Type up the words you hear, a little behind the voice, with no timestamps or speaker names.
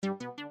In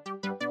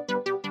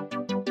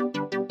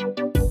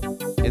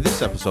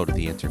this episode of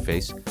The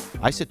Interface,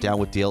 I sit down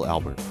with Dale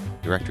Albert,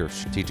 Director of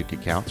Strategic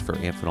Accounts for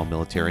Amphenol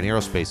Military and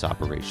Aerospace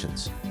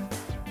Operations.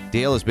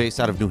 Dale is based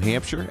out of New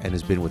Hampshire and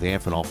has been with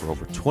Amphenol for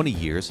over 20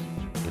 years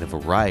in a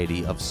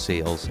variety of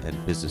sales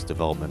and business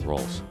development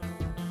roles.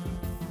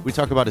 We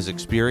talk about his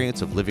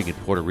experience of living in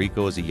Puerto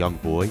Rico as a young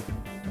boy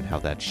and how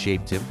that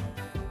shaped him.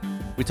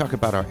 We talk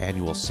about our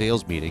annual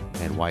sales meeting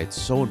and why it's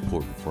so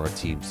important for our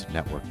teams to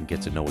network and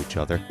get to know each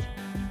other.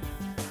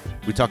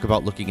 We talk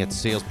about looking at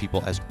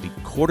salespeople as the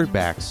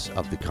quarterbacks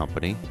of the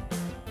company.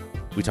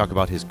 We talk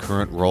about his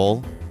current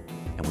role.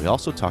 And we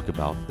also talk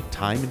about the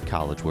time in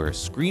college where a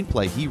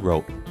screenplay he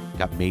wrote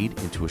got made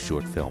into a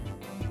short film.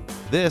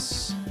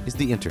 This is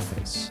The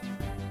Interface.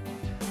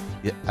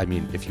 Yeah, I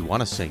mean, if you want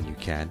to sing, you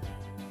can.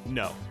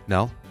 No.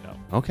 No? No.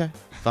 Okay,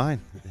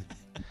 fine.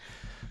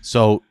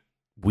 So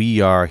we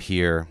are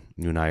here,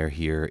 you and I are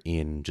here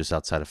in just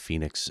outside of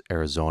Phoenix,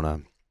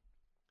 Arizona,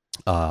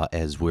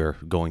 as we're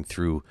going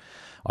through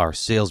our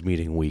sales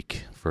meeting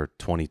week for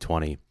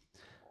 2020.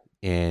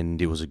 And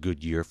it was a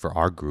good year for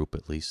our group,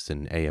 at least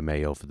in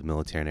AMAO for the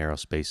military and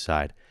aerospace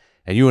side.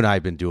 And you and I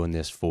have been doing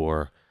this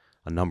for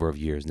a number of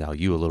years now.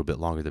 You a little bit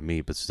longer than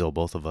me, but still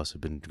both of us have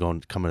been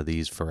coming to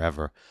these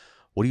forever.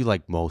 What do you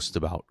like most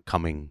about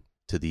coming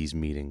to these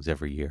meetings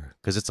every year?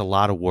 Because it's a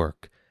lot of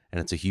work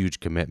and it's a huge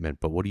commitment,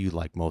 but what do you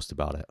like most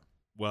about it?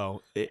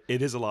 Well, it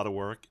is a lot of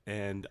work,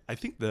 and I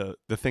think the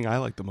thing I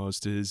like the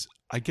most is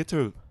I get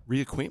to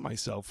reacquaint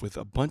myself with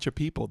a bunch of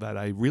people that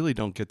I really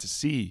don't get to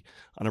see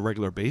on a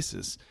regular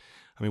basis.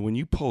 I mean, when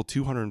you pull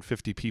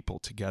 250 people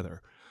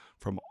together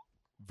from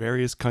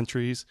various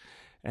countries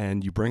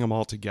and you bring them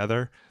all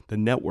together, the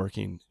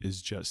networking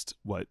is just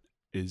what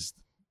is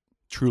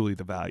truly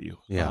the value.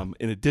 Yeah.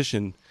 In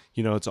addition,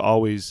 it's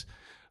always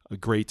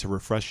great to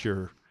refresh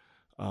your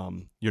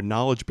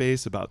knowledge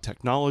base about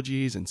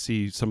technologies and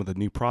see some of the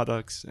new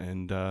products.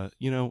 And, I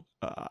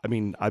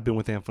mean, I've been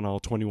with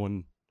Amphenol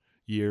 21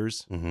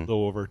 years, a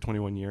little over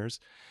 21 years.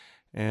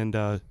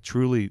 And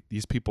truly,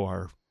 these people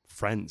are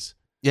friends.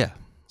 Yeah.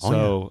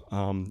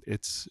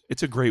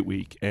 It's a great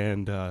week.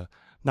 And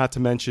not to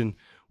mention,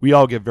 we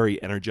all get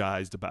very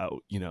energized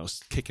about,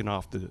 kicking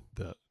off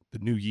the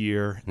new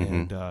year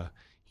and,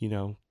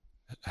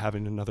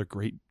 having another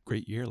great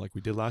year like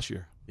we did last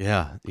year.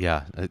 Yeah.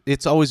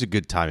 It's always a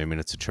good time. I mean,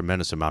 it's a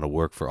tremendous amount of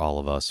work for all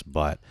of us,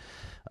 but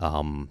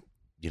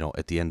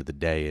at the end of the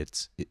day,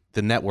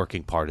 the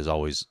networking part is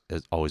always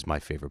my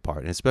favorite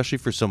part, and especially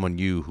for someone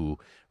who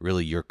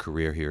really your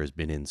career here has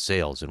been in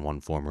sales in one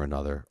form or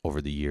another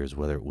over the years,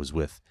 whether it was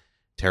with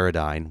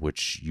Teradyne,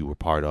 which you were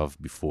part of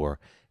before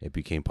it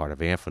became part of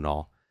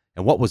Amphenol.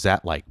 And what was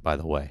that like, by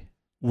the way?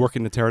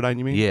 Working at Teradyne,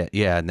 you mean?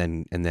 Yeah, and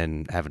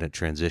then having it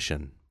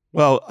transition.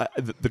 Well,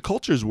 the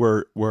cultures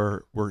were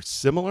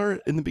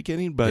similar in the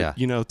beginning, but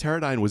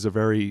Teradyne was a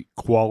very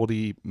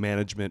quality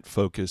management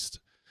focused,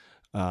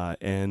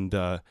 and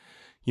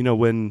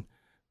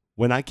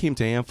when I came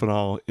to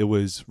Amphenol, it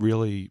was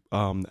really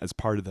as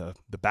part of the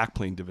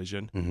backplane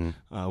division,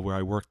 where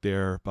I worked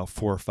there about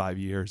 4 or 5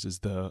 years as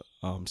the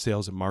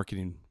sales and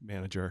marketing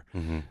manager,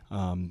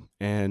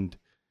 and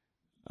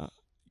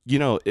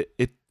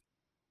it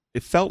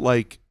felt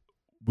like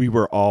we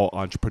were all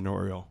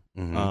entrepreneurial.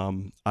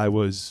 I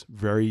was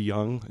very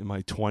young in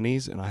my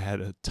 20s and I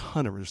had a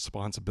ton of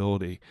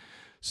responsibility.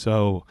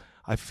 So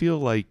I feel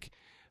like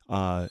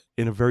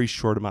in a very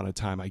short amount of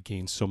time, I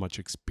gained so much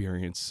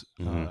experience,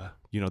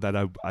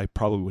 that I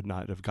probably would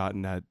not have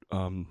gotten at,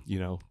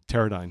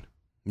 Teradyne.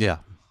 Yeah.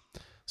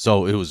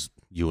 So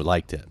you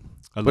liked it.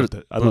 I loved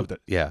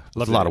it. Yeah. It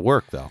was a lot of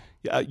work though.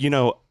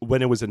 Yeah.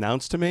 When it was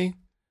announced to me,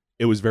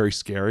 it was very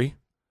scary.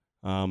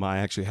 I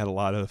actually had a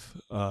lot of,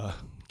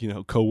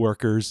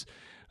 coworkers,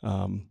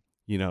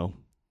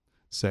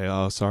 say,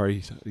 "Oh,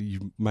 sorry,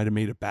 you might have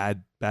made a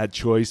bad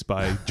choice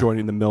by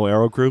joining the Mil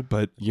Aero Group."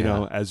 But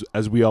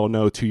as we all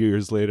know, 2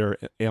 years later,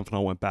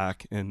 Amphenol went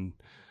back and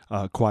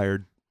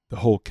acquired the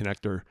whole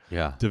connector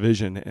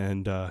division,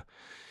 and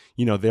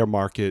their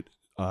market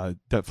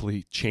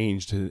definitely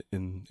changed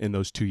in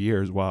those 2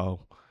 years,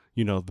 while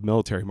the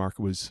military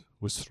market was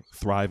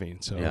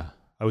thriving. So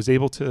I was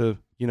able to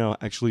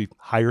actually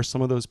hire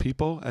some of those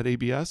people at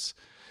ABS,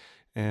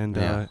 and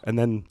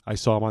then I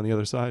saw them on the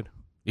other side.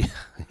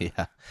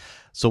 Yeah.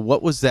 So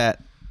what was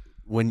that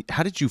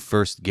how did you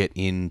first get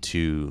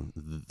into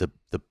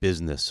the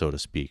business, so to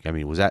speak? I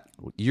mean, was that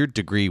your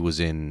degree was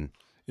in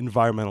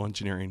environmental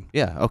engineering?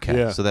 Yeah. Okay.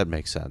 Yeah. So that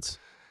makes sense.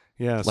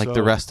 Yeah. Like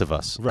the rest of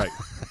us. Right.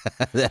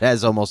 That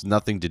has almost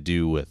nothing to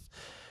do with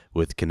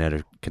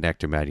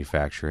connector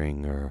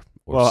manufacturing or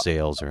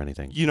sales or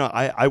anything.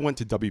 I went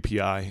to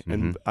WPI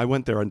and I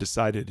went there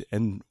undecided.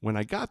 And when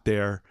I got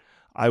there,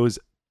 I was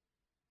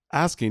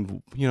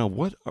asking,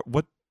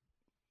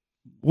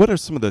 what are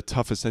some of the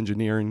toughest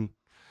engineering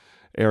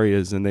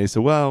areas? And they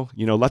said, well,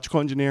 electrical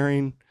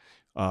engineering,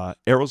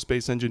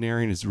 aerospace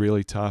engineering is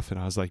really tough. And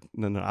I was like,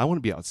 no, I want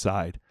to be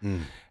outside.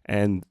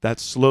 And that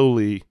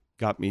slowly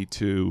got me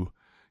to,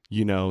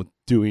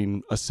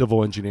 doing a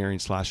civil engineering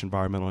 /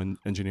 environmental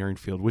engineering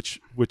field, which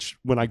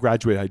when I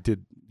graduated, I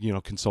did,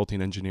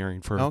 consulting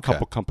engineering for a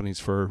couple companies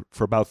for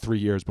about 3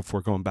 years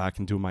before going back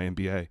and doing my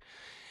MBA.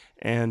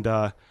 And,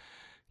 lo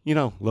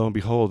and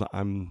behold,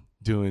 I'm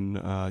doing,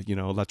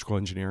 electrical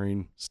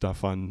engineering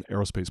stuff on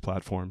aerospace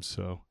platforms.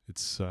 So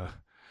it's,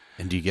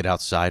 And do you get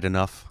outside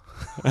enough?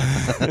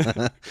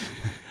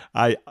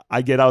 I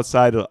get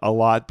outside a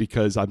lot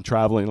because I'm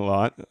traveling a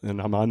lot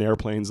and I'm on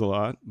airplanes a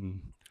lot.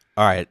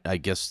 All right, I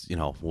guess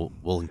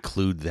we'll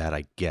include that,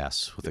 I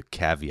guess, with a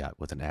caveat,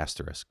 with an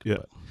asterisk.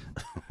 Yeah,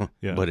 but,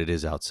 but it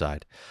is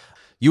outside.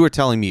 You were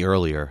telling me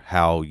earlier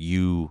how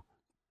you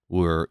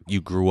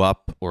grew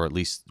up, or at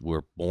least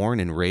were born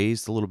and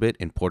raised a little bit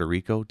in Puerto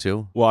Rico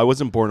too. Well, I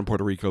wasn't born in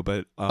Puerto Rico,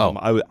 but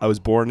I was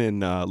born in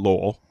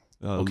Lowell.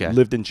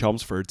 Lived in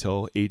Chelmsford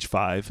till age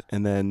 5,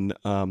 and then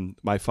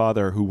my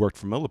father, who worked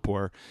for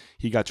Millipore,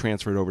 he got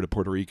transferred over to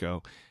Puerto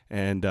Rico,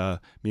 and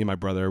me and my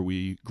brother,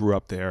 we grew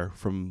up there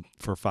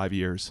for 5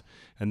 years,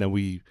 and then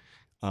we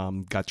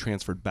got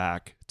transferred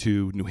back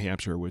to New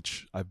Hampshire,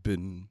 which I've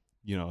been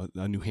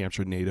a New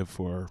Hampshire native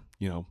for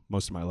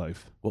most of my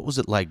life. What was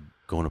it like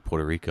going to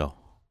Puerto Rico?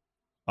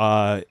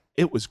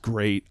 It was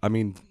great. I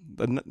mean,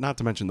 not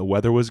to mention the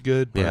weather was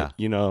good, but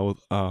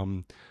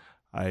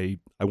I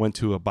went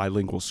to a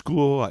bilingual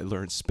school. I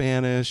learned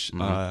Spanish.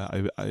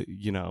 Mm-hmm.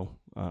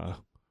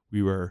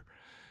 We were,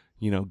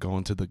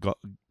 going to the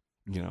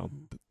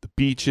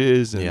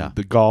beaches and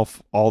the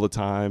golf all the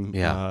time.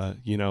 Yeah.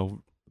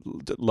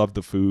 Loved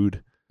the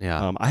food.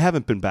 Yeah. I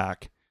haven't been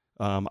back.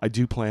 I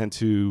do plan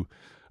to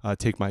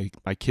take my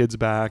kids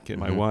back and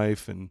my Mm-hmm.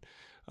 wife, and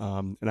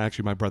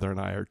actually my brother and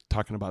I are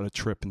talking about a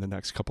trip in the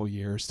next couple of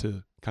years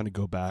to kind of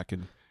go back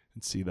and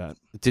see that.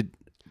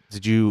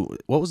 Did you?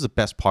 What was the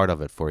best part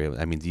of it for you?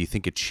 I mean, do you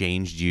think it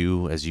changed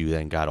you as you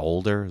then got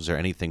older? Is there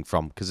anything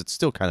because it's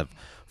still kind of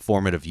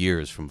formative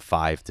years from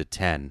 5 to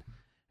 10.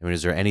 I mean,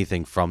 is there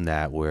anything from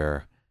that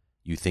where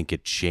you think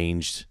it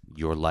changed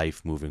your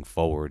life moving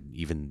forward,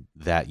 even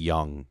that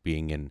young,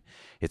 being in?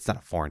 It's not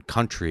a foreign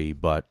country,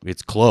 but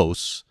it's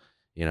close.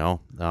 Even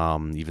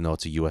though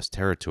it's a U.S.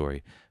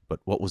 territory. But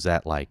what was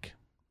that like?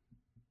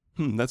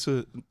 That's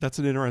an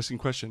interesting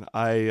question.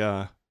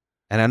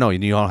 And I know you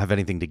don't have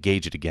anything to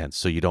gauge it against,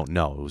 so you don't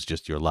know. It was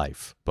just your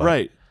life. But.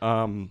 Right.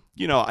 I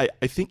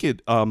think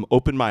it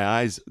opened my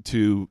eyes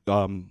to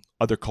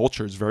other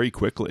cultures very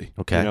quickly.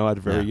 Okay. At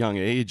a very young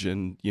age,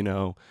 and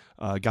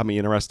got me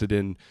interested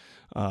in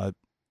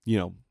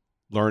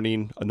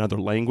learning another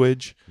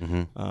language,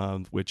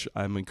 Mm-hmm. which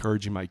I'm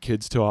encouraging my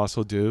kids to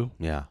also do.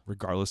 Yeah.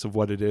 Regardless of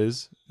what it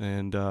is,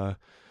 and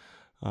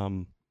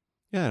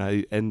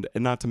and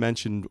not to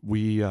mention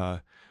we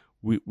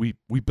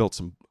built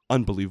some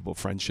unbelievable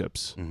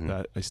friendships Mm-hmm.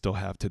 that I still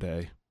have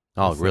today.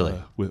 Oh,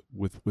 really?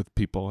 With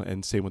people,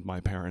 and same with my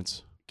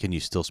parents. Can you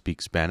still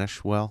speak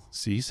Spanish well?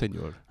 Sí,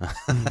 señor.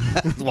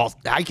 Well,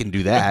 I can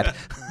do that.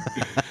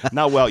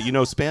 Not well.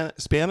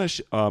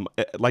 Spanish,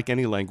 like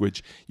any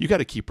language, you got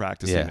to keep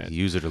practicing it.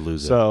 Use it or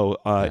lose it. So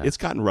it's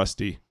gotten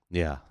rusty.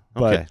 Yeah.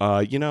 Okay.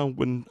 But,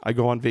 when I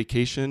go on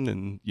vacation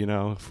and,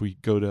 if we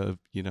go to,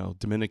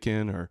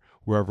 Dominican or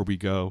wherever we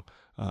go,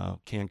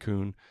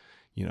 Cancun,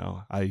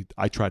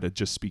 I try to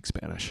just speak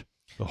Spanish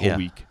the whole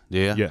week.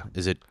 Yeah. Yeah.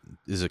 Does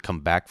it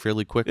come back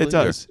fairly quickly? It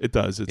does. It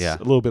does. It's a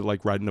little bit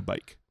like riding a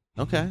bike.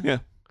 Okay. Yeah.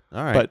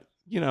 All right. But,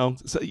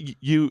 so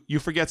you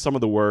forget some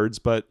of the words,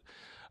 but,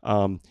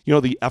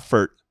 the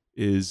effort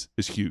is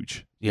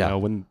huge. Yeah.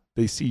 When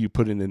they see you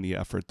putting in the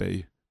effort,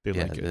 they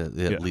like it.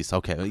 At least,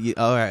 okay.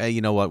 All right.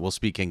 You know what? We'll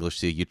speak English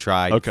to you. You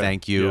tried. Okay.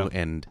 Thank you. Yeah.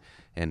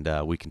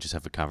 And we can just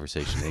have a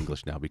conversation in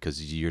English now,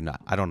 because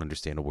I don't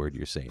understand a word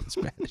you're saying in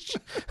Spanish.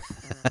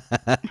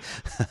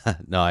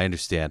 No, I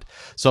understand.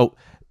 So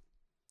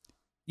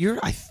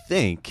I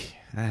think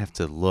I have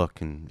to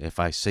look, and if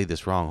I say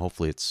this wrong,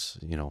 hopefully it's,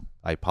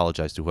 I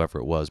apologize to whoever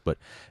it was, but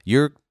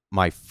you're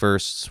my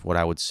first, what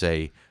I would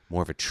say,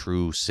 more of a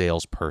true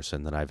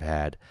salesperson that I've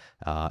had,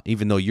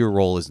 even though your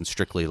role isn't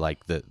strictly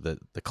like the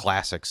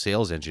classic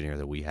sales engineer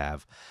that we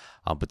have,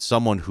 but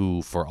someone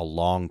who for a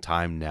long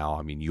time now,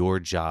 I mean, your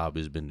job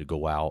has been to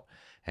go out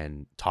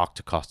and talk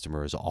to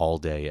customers all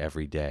day,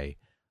 every day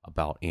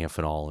about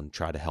Amphenol and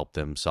try to help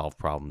them solve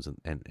problems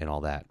and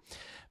all that.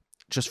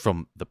 Just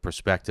from the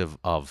perspective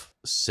of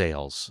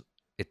sales,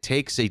 it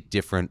takes a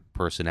different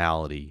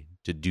personality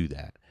to do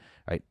that,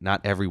 right? Not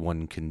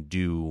everyone can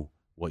do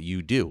what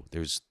you do.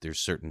 There's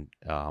certain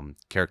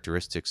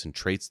characteristics and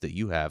traits that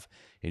you have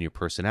in your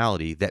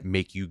personality that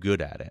make you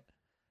good at it.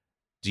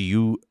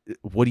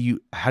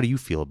 How do you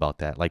feel about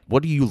that? Like,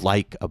 what do you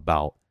like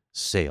about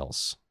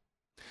sales?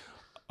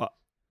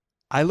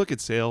 I look at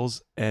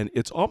sales, and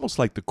it's almost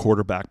like the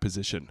quarterback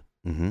position.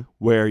 Mm-hmm.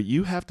 Where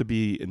you have to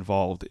be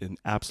involved in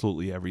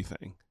absolutely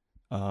everything.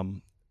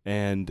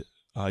 And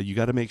you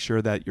got to make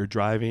sure that you're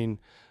driving,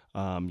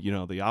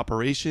 the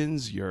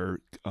operations,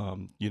 you're,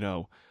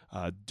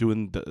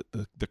 doing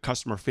the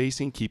customer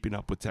facing, keeping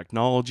up with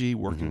technology,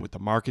 working Mm-hmm. with the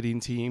marketing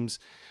teams.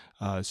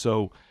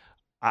 So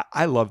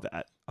I love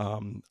that.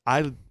 I'm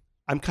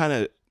kind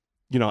of,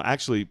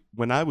 actually,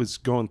 when I was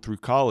going through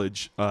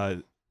college,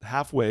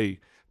 halfway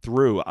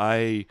through,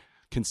 I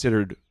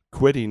considered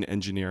quitting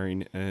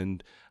engineering,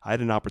 and I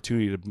had an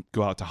opportunity to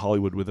go out to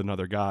Hollywood with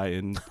another guy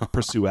and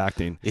pursue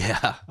acting.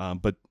 Yeah.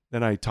 But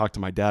then I talked to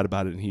my dad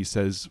about it, and he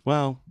says,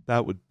 well,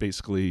 that would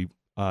basically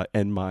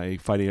end my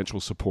financial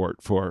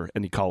support for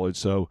any college.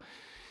 So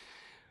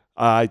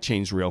I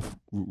changed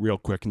real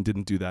quick and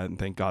didn't do that, and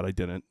thank God I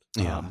didn't.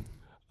 Yeah.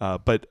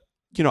 But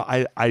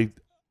I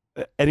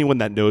anyone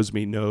that knows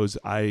me knows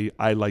I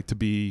like to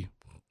be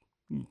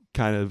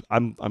kind of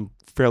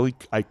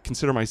I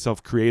consider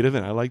myself creative,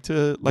 and I like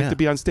to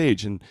be on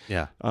stage. And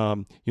Yeah.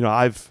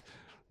 I've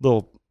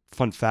little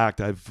fun fact,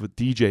 I've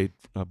DJ'd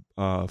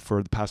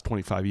for the past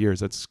 25 years.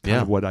 That's kind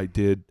of what I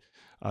did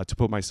to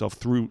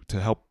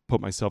help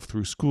put myself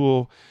through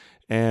school.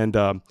 And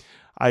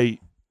I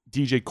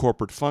DJ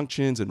corporate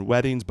functions and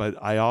weddings,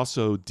 but I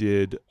also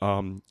did,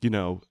 you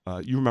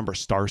remember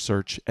Star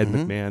Search, Ed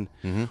McMahon?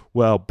 Mm-hmm.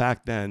 Well,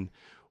 back then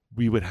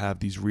we would have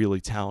these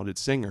really talented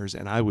singers,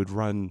 and I would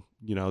run,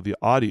 the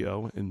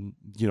audio and,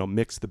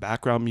 mix the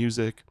background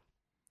music,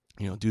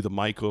 do the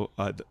mic,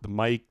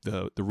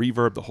 the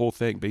reverb, the whole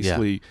thing,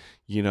 basically,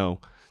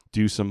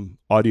 do some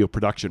audio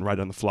production right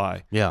on the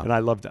fly. Yeah. And I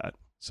love that.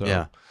 So,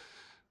 Yeah.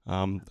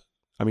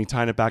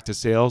 Tying it back to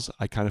sales,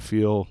 I kind of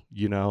feel,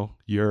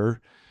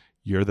 you're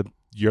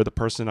the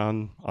person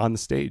on the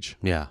stage.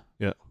 Yeah.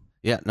 Yeah.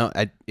 Yeah. No,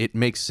 it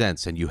makes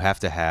sense. And you have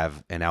to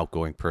have an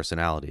outgoing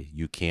personality.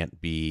 You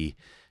can't be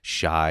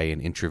shy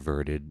and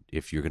introverted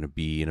if you're going to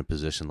be in a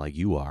position like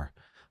you are.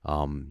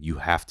 You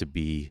have to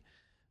be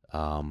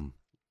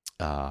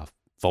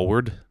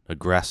forward,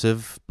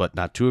 aggressive, but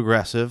not too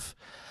aggressive.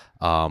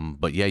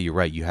 But yeah, you're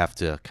right. You have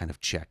to kind of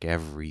check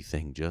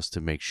everything just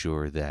to make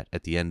sure that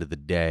at the end of the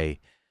day,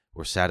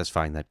 we're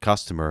satisfying that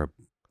customer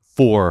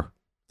for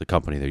the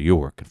company that you're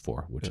working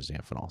for, which is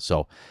Amphenol.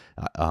 So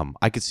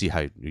I could see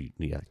how,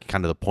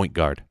 kind of the point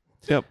guard.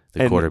 Yep.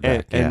 The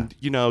quarterback. And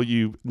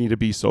you need to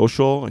be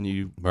social, and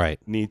you right.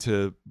 need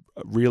to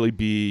really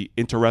be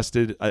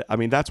interested. I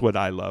mean, that's what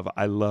I love.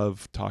 I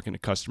love talking to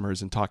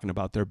customers and talking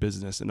about their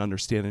business and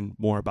understanding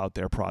more about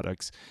their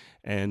products,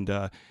 and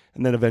then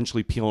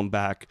eventually peeling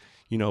back,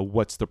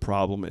 what's the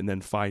problem, and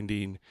then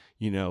finding,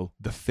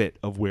 the fit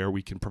of where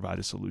we can provide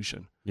a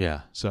solution.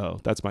 Yeah.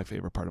 So that's my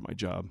favorite part of my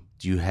job.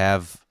 Do you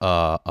have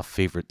a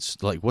favorite,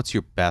 like, what's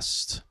your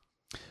best,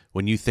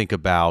 when you think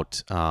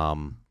about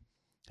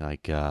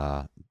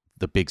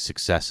the big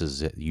successes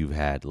that you've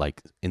had,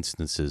 like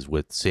instances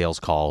with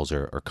sales calls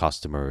or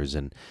customers,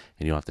 and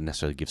you don't have to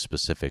necessarily give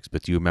specifics,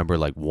 but do you remember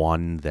like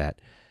one that,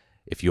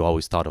 if you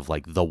always thought of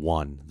like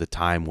the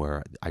time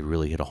where I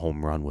really hit a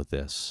home run with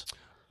this?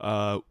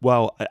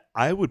 Well,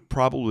 I would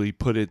probably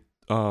put it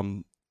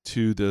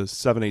to the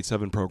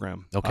 787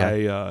 program.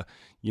 Okay.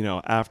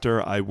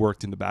 After I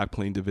worked in the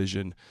backplane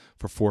division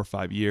for 4 or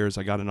 5 years,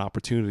 I got an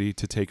opportunity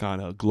to take on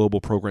a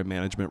global program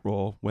management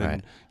role when,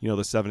 Right.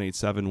 The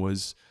 787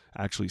 was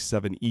actually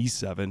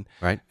 7E7.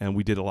 Right. And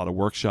we did a lot of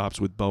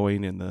workshops with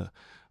Boeing and the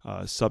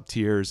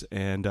sub-tiers.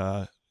 And,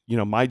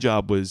 my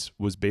job was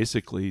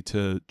basically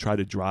to try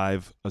to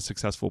drive a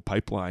successful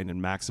pipeline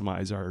and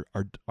maximize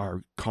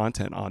our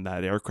content on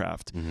that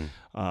aircraft.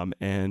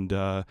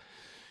 Mm-hmm.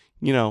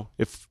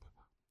 If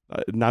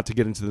not to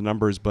get into the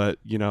numbers, but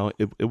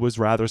it was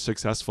rather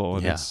successful,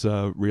 and it's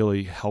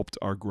really helped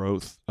our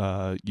growth,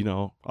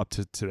 up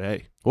to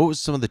today. What was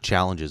some of the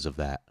challenges of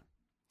that?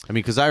 I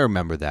mean, because I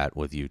remember that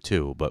with you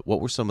too, but what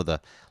were some of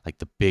the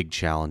big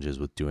challenges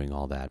with doing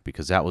all that?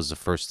 Because that was the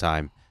first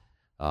time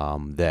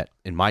that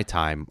in my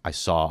time I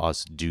saw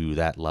us do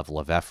that level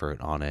of effort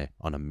on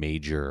a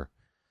major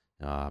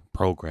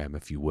program,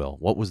 if you will.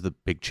 What was the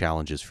big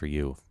challenges for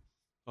you?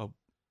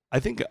 I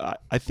think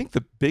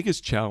the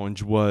biggest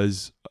challenge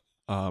was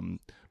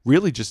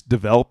really just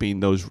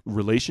developing those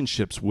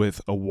relationships with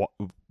a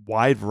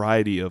wide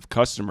variety of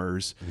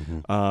customers.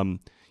 Mm-hmm.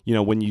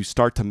 When you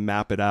start to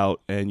map it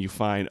out and you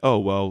find, oh,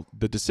 well,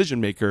 the decision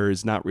maker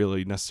is not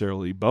really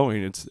necessarily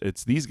Boeing,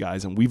 it's these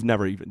guys, and we've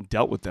never even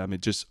dealt with them.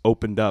 It just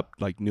opened up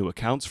like new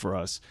accounts for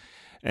us,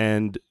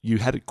 and you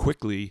had to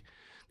quickly,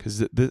 because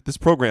this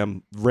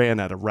program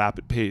ran at a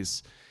rapid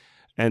pace.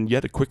 And you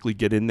had to quickly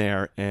get in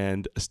there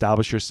and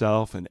establish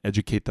yourself and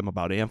educate them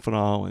about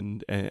Amphenol,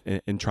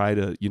 and try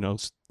to,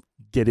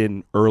 get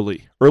in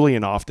early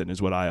and often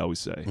is what I always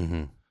say.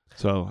 Mm-hmm.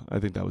 So I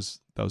think that was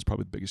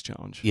probably the biggest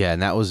challenge. Yeah,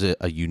 and that was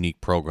a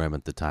unique program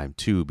at the time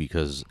too,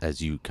 because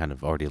as you kind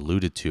of already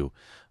alluded to,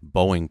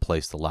 Boeing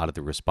placed a lot of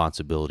the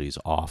responsibilities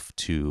off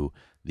to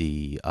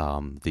the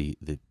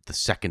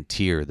second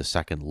tier, the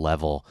second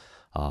level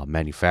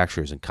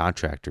manufacturers and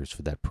contractors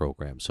for that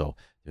program. So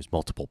there's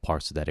multiple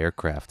parts of that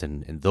aircraft,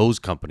 and those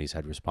companies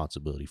had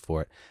responsibility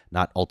for it,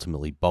 not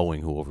ultimately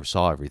Boeing, who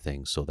oversaw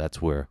everything. So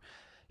that's where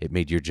it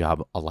made your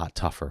job a lot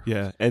tougher.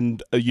 Yeah,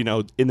 and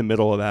in the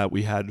middle of that,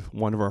 we had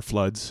one of our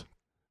floods,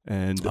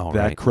 and that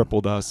right.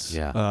 crippled us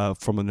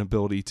from an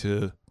ability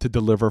to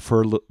deliver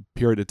for a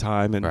period of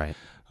time. And right.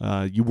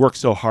 You work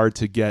so hard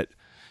to get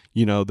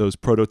those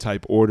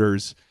prototype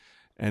orders,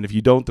 and if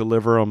you don't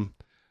deliver them,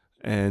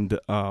 and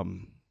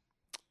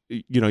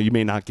you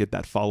may not get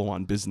that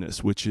follow-on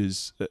business, which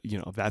is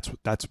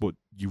that's what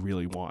you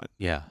really want.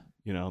 Yeah.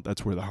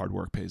 That's where the hard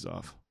work pays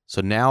off.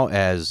 So now,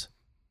 as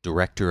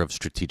Director of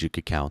Strategic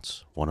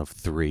Accounts, one of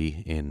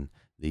 3 in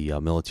the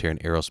military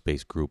and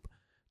aerospace group,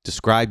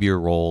 describe your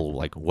role,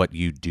 like what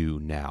you do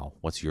now.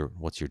 What's your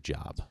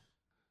job?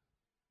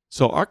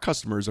 So our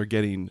customers are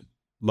getting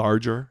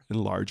larger and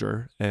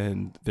larger,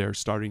 and they're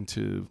starting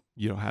to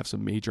have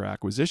some major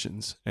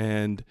acquisitions.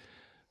 And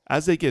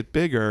as they get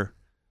bigger,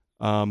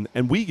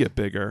 and we get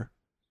bigger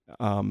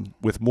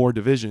with more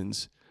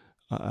divisions,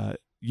 an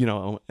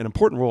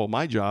important role of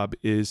my job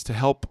is to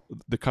help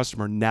the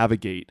customer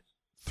navigate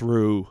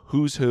through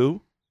who's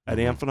who at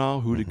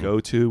Amphenol, who to go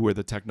to, where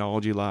the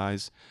technology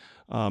lies,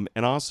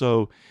 and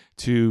also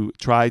to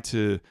try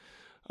to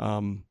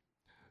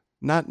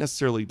not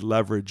necessarily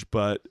leverage,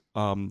 but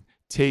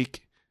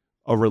take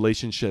a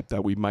relationship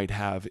that we might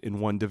have in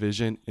one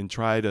division and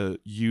try to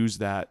use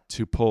that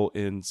to pull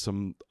in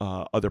some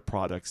other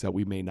products that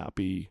we may not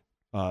be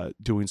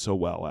doing so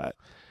well at.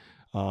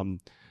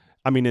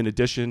 In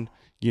addition,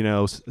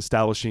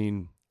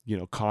 establishing,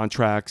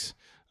 contracts,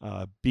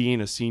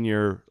 being a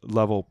senior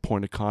level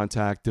point of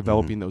contact,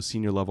 developing those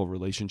senior level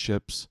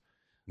relationships.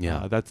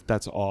 Yeah.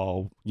 That's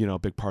all, a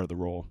big part of the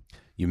role.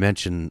 You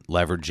mentioned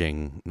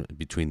leveraging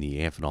between the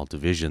Amphenol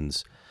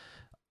divisions.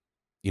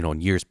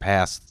 In years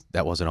past,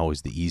 that wasn't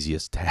always the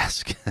easiest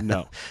task.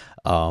 No.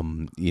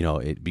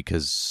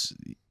 Because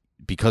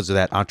of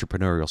that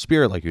entrepreneurial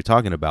spirit, like you're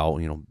talking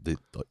about,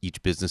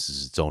 each business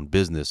is its own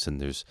business, and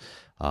there's,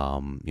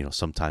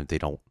 sometimes they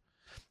don't,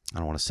 I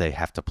don't want to say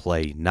have to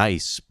play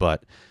nice,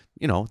 but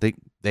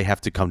they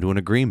have to come to an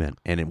agreement,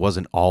 and it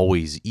wasn't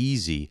always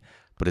easy.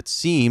 But it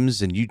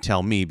seems, and you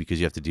tell me because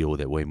you have to deal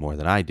with it way more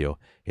than I do,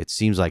 it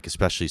seems like,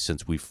 especially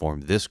since we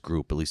formed this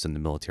group, at least in the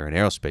military and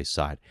aerospace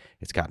side,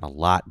 it's gotten a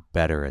lot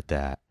better at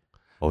that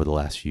over the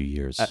last few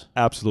years.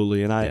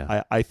 Absolutely. And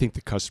I think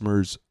the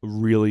customers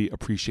really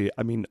appreciate,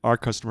 our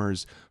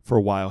customers for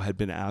a while had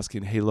been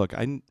asking, hey, look,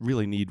 I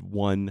really need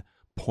one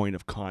point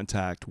of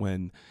contact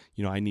when,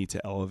 I need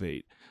to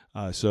elevate.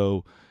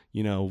 So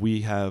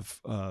we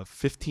have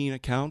 15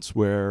 accounts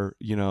where,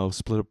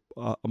 split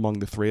up among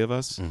the 3 of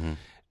us. Mm-hmm.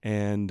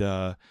 And,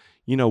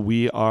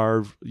 we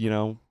are,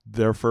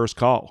 their first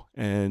call.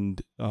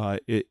 And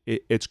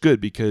it's good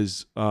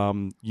because,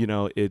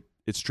 it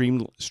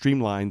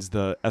streamlines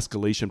the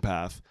escalation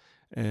path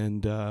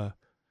and,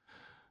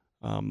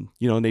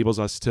 enables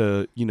us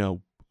to,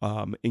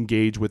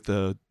 engage with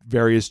the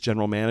various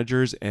general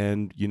managers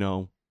and,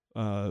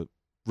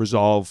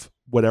 resolve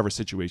whatever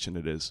situation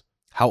it is.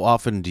 How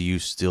often do you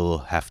still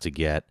have to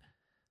get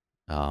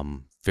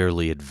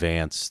fairly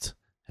advanced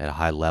at a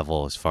high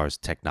level as far as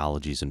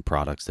technologies and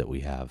products that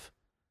we have?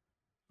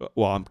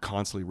 Well, I'm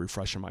constantly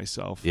refreshing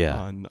myself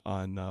on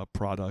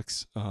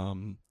products.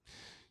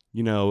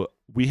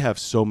 We have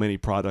so many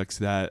products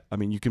that,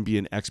 you can be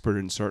an expert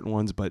in certain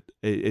ones, but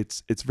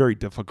it's very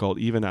difficult,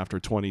 even after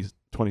 20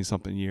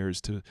 something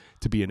years, to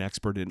be an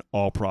expert in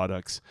all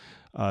products.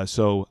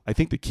 So I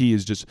think the key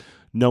is just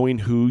knowing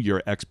who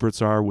your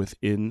experts are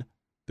within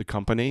the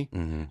company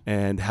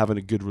and having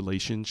a good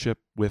relationship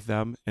with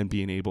them and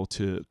being able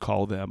to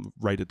call them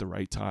right at the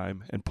right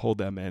time and pull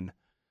them in.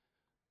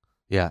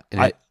 Yeah.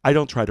 I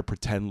don't try to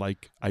pretend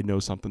like I know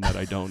something that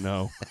I don't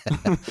know.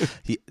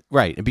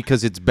 Right.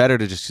 Because it's better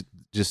to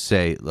just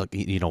say, look,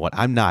 you know what,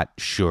 I'm not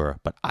sure,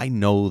 but I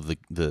know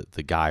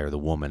the guy or the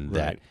woman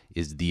that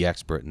is the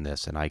expert in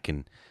this, and I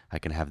can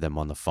have them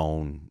on the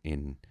phone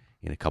in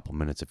a couple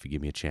minutes if you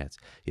give me a chance.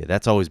 Yeah,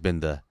 that's always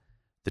been the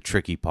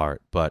tricky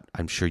part, but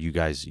I'm sure you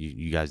guys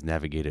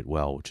navigate it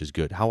well, which is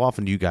good. How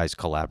often do you guys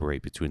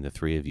collaborate between the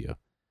 3 of you?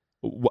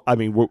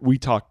 We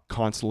talk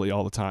constantly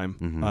all the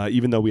time,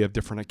 even though we have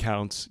different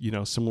accounts,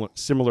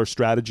 similar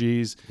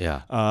strategies.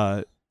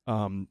 Yeah.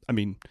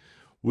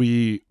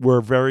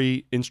 We're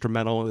very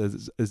instrumental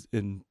as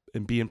in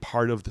being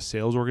part of the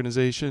sales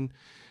organization,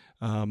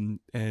 and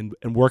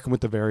working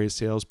with the various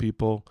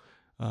salespeople.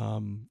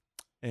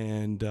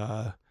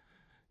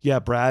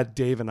 Brad,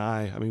 Dave, and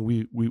I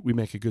we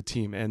make a good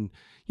team. And,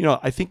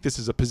 I think this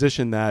is a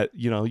position that,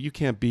 you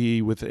can't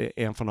be with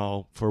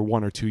Amphenol for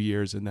 1 or 2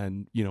 years and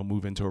then,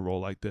 move into a role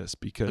like this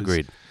because,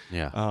 agreed.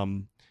 Yeah. I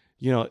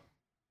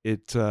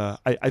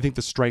think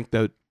the strength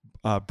that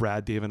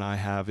Brad, Dave, and I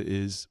have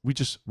is we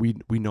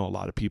know a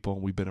lot of people,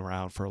 and we've been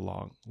around for a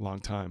long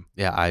time.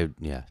 Yeah, I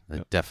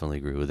definitely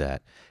agree with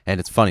that. And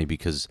it's funny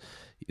because,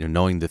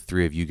 knowing the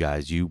 3 of you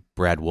guys,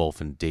 Brad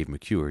Wolf and Dave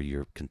McHugh, are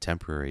your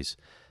contemporaries.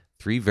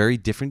 3 very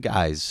different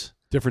guys.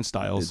 Different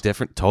styles.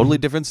 Totally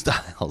different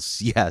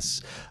styles.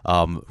 Yes.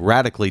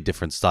 Radically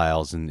different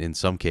styles in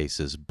some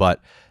cases,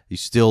 but you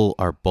still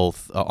are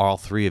both, all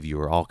 3 of you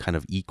are all kind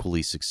of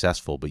equally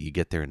successful, but you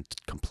get there in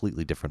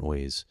completely different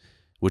ways,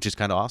 which is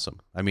kind of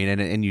awesome.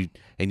 And you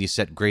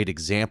set great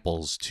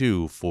examples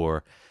too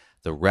for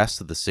the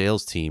rest of the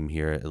sales team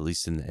here, at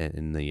least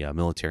in the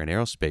military and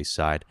aerospace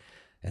side,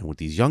 and with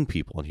these young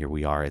people. And here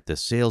we are at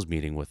this sales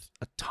meeting with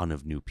a ton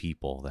of new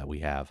people that we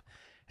have,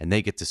 and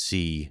they get to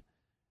see,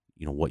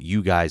 what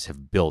you guys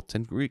have built,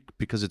 and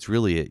because it's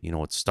really,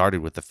 it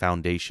started with the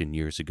foundation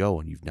years ago,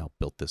 and you've now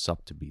built this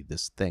up to be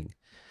this thing.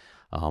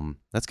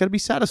 That's got to be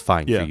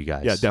satisfying for you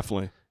guys. Yeah,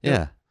 definitely.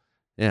 Yeah.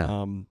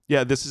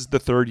 This is the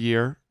third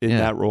year in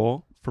that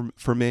role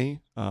for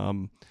me.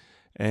 And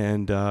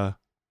I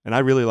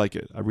really like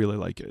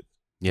it.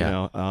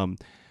 Yeah.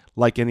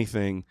 Like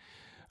anything,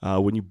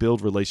 when you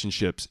build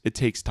relationships, it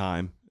takes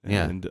time.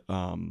 Yeah. And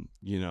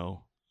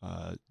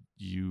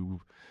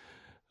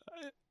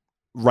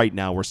right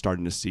now we're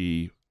starting to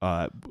see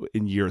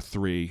in year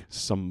 3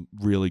 some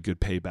really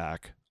good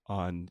payback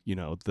on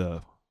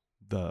the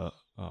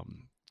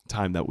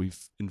time that we've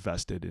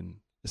invested in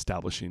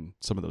establishing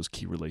some of those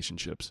key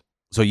relationships.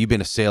 So you've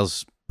been a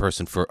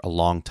salesperson for a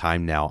long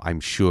time now, I'm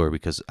sure,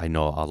 because I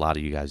know a lot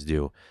of you guys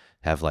do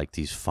have like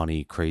these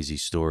funny, crazy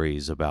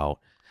stories about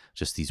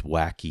just these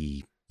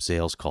wacky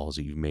sales calls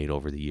that you've made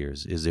over the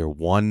years. Is there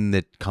one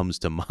that comes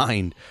to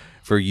mind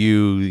for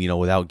you,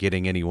 without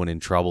getting anyone in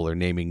trouble or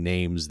naming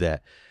names,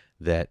 that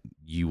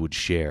you would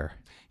share?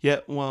 Yeah,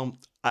 well,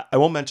 I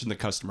won't mention the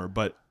customer,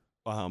 but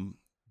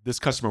this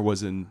customer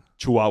was in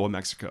Chihuahua,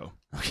 Mexico.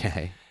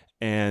 Okay.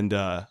 And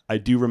I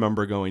do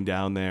remember going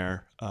down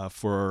there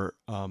for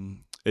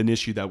an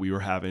issue that we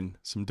were having,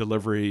 some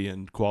delivery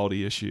and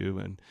quality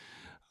issue. And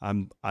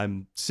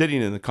I'm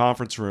sitting in the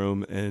conference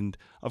room, and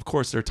of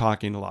course they're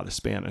talking a lot of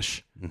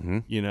Spanish,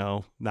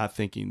 not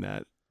thinking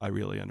that I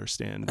really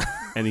understand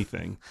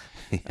anything.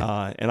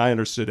 And I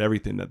understood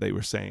everything that they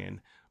were saying,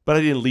 but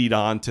I didn't lead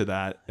on to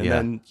that. And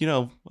then,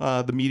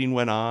 the meeting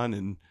went on,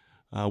 and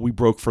we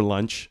broke for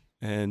lunch.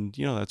 And,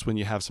 that's when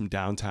you have some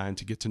downtime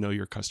to get to know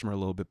your customer a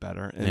little bit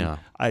better. And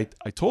I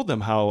told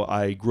them how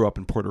I grew up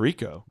in Puerto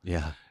Rico.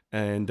 Yeah.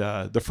 And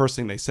the first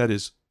thing they said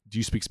is, "Do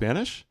you speak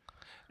Spanish?"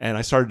 And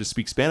I started to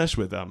speak Spanish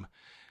with them.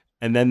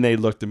 And then they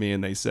looked at me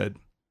and they said,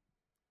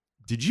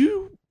 "Did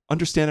you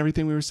understand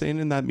everything we were saying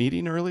in that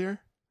meeting earlier?"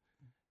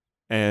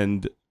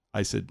 And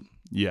I said,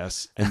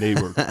 "Yes." And they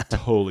were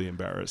totally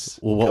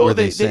embarrassed. Well, what were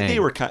they saying? They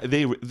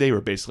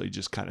were basically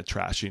just kind of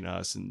trashing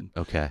us, and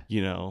okay,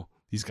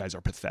 these guys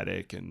are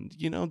pathetic, and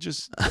and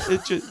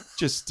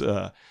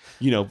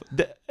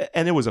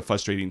it was a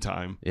frustrating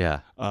time. Yeah.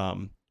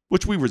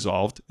 Which we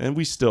resolved, and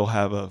we still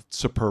have a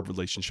superb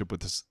relationship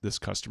with this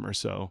customer.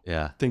 So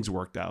things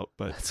worked out.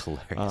 But that's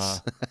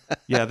hilarious.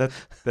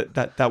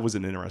 That was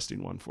an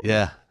interesting one for me.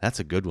 Yeah, that's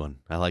a good one.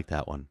 I like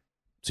that one.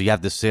 So you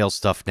have the sales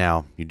stuff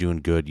now. You're doing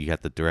good. You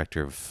got the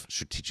director of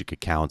strategic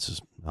accounts,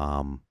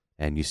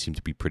 and you seem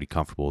to be pretty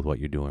comfortable with what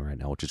you're doing right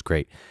now, which is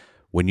great.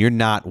 When you're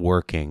not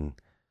working,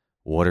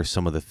 what are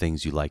some of the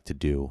things you like to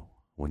do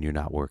when you're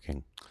not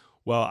working?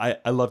 Well,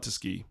 I love to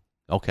ski.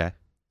 Okay.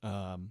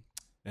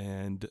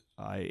 And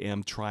I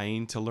am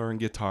trying to learn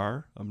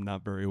guitar. I'm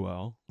not very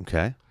well.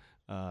 Okay.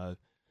 But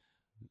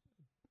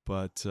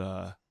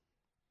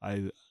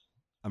I'm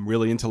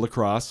really into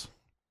lacrosse.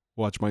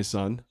 Watch my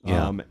son.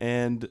 Yeah.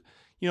 And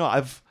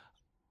I've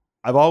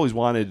always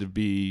wanted to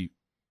be.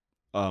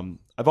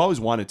 I've always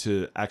wanted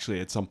to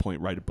actually at some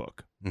point write a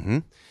book.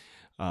 Mm-hmm.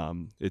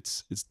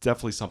 It's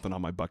definitely something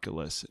on my bucket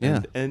list.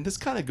 Yeah. And this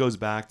kind of goes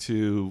back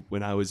to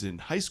when I was in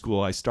high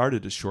school. I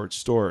started a short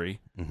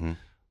story. Mm-hmm.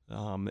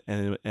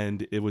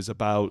 And it was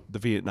about the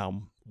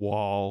Vietnam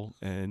Wall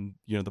and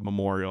the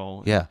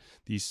memorial. Yeah.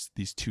 These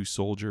two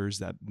soldiers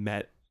that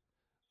met.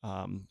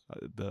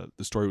 The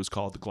story was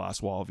called The Glass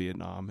Wall of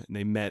Vietnam, and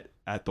they met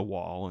at the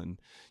wall, and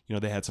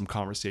they had some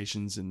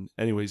conversations. And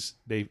anyways,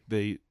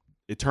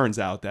 it turns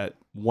out that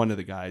one of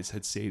the guys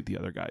had saved the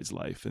other guy's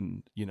life,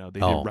 and they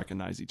didn't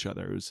recognize each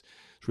other. It was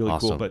really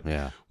awesome. cool. But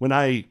when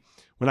I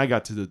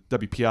got to the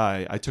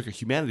WPI, I took a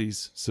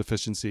humanities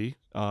sufficiency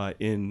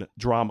in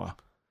drama.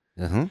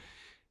 Mm-hmm.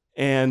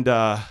 And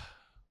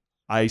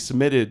I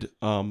submitted.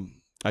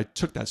 I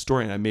took that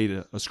story and I made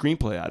a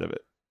screenplay out of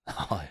it.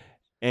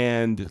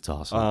 And that's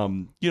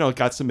awesome. It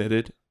got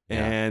submitted,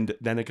 and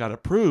then it got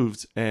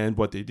approved. And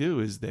what they do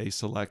is they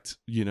select,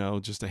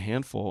 just a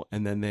handful,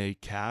 and then they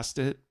cast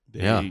it.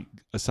 They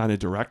assign a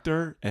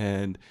director,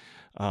 and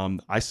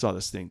I saw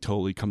this thing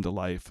totally come to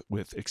life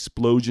with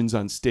explosions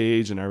on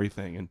stage and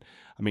everything. And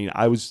I mean,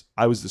 I was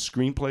the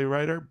screenplay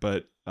writer,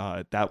 but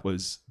that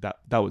was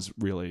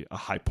really a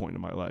high point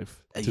in my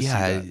life.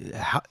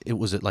 It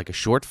was it like a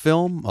short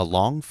film, a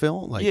long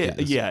film?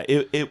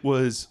 It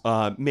was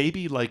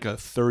maybe like a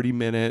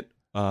 30-minute.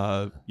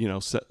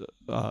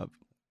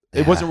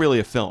 It wasn't really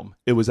a film.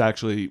 It was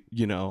actually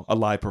a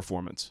live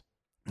performance.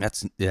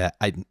 That's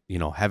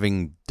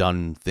having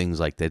done things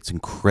like that, it's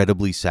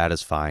incredibly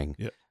satisfying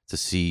to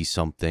see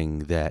something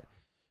that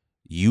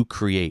you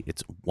create.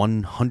 It's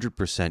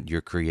 100%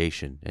 your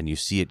creation, and you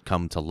see it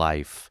come to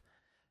life.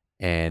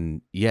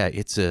 And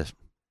it's a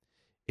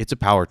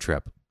power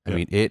trip. I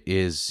mean, it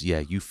is. Yeah,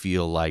 you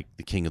feel like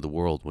the king of the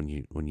world when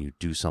you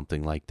do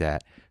something like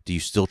that. Do you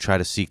still try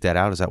to seek that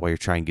out? Is that why you're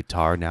trying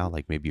guitar now?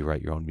 Like maybe you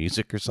write your own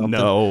music or something?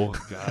 No,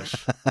 gosh.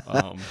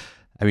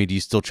 I mean, do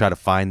you still try to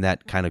find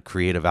that kind of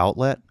creative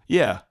outlet?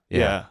 Yeah.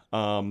 And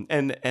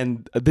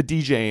the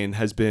DJing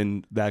has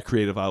been that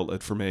creative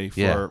outlet for me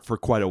for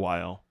quite a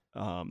while.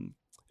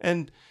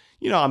 And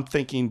I'm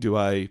thinking, do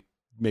I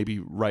maybe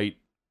write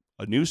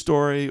a new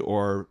story,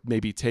 or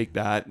maybe take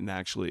that and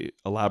actually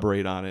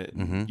elaborate on it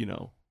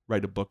and,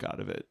 write a book out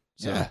of it?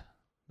 So, Yeah.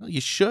 Well,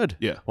 you should.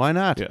 Yeah. Why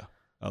not? Yeah.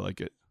 I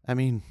like it. I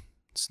mean,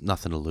 it's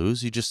nothing to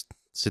lose. You just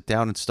sit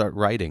down and start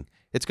writing.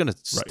 It's going to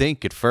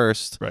stink at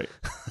first. Right.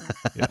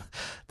 Yeah.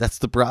 That's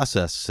the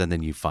process. And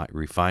then you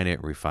refine it.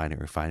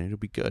 It'll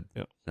be good.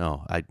 Yeah.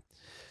 No,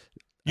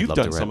 You've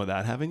done some of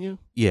that, haven't you?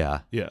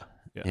 Yeah. Yeah.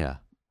 Yeah.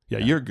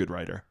 You're a good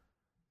writer.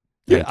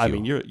 Thank I you.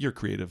 mean, you're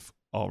creative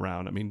all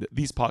around. I mean,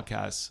 these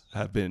podcasts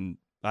have been,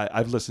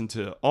 I've listened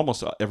to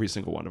almost every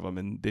single one of them,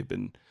 and they've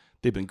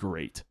been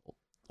great.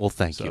 Well,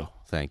 thank you.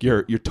 Thank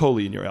you. You're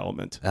totally in your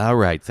element. All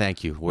right.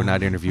 Thank you. We're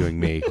not interviewing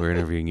me. We're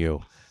interviewing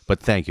you.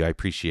 But thank you. I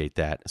appreciate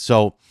that.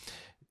 So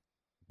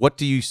what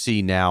do you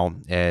see now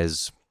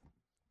as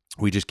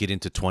we just get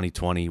into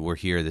 2020? We're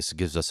here. This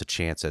gives us a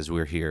chance, as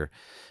we're here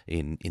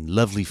in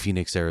lovely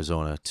Phoenix,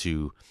 Arizona,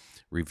 to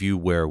review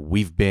where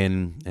we've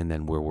been and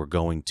then where we're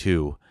going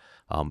to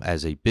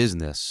as a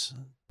business.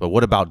 But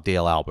what about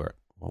Dale Albert?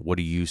 What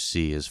do you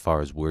see as far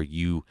as where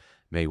you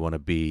may want to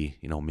be,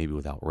 maybe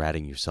without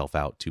ratting yourself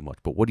out too much?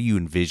 But what do you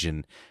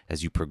envision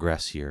as you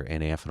progress here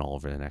in Amphenol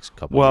over the next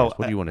couple of years?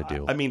 What do you want to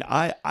do? I mean,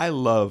 I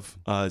love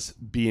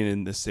being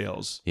in the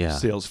sales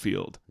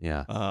field,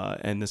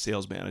 and the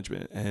sales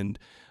management, and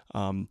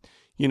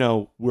we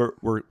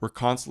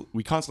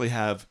constantly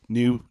have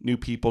new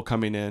people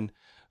coming in,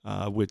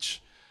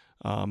 which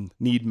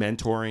need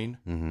mentoring.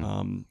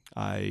 Mm-hmm.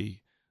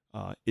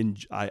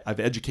 I've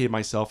educated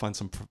myself on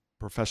some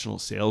professional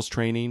sales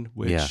training,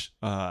 which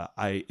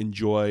I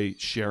enjoy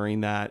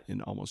sharing that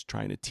and almost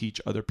trying to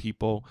teach other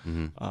people.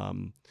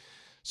 Mm-hmm.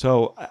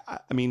 So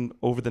I mean,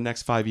 over the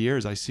next 5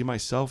 years, I see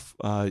myself,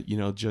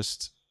 in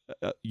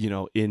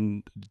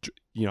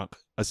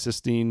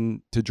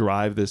assisting to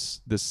drive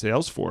this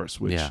sales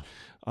force, which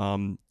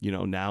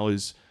now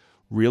is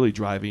really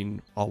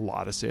driving a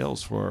lot of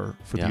sales for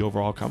the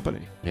overall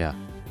company. Yeah,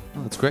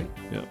 well, that's great.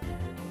 Yeah,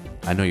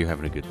 I know you're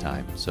having a good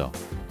time, so.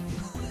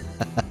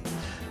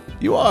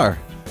 You are.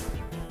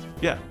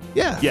 Yeah.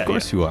 Yeah, of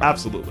course you are.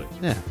 Absolutely.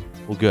 Yeah.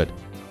 Well, good.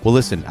 Well,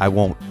 listen, I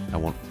won't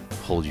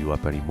hold you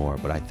up anymore,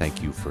 but I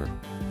thank you for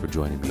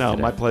joining me today.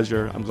 My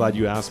pleasure. I'm glad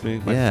you asked me.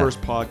 My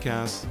first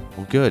podcast.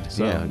 Well, good.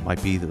 So, it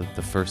might be the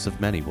first of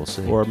many. We'll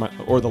see. Or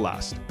the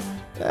last.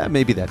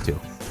 Maybe that too.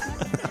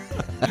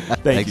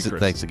 Thank you,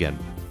 Chris. Thanks again.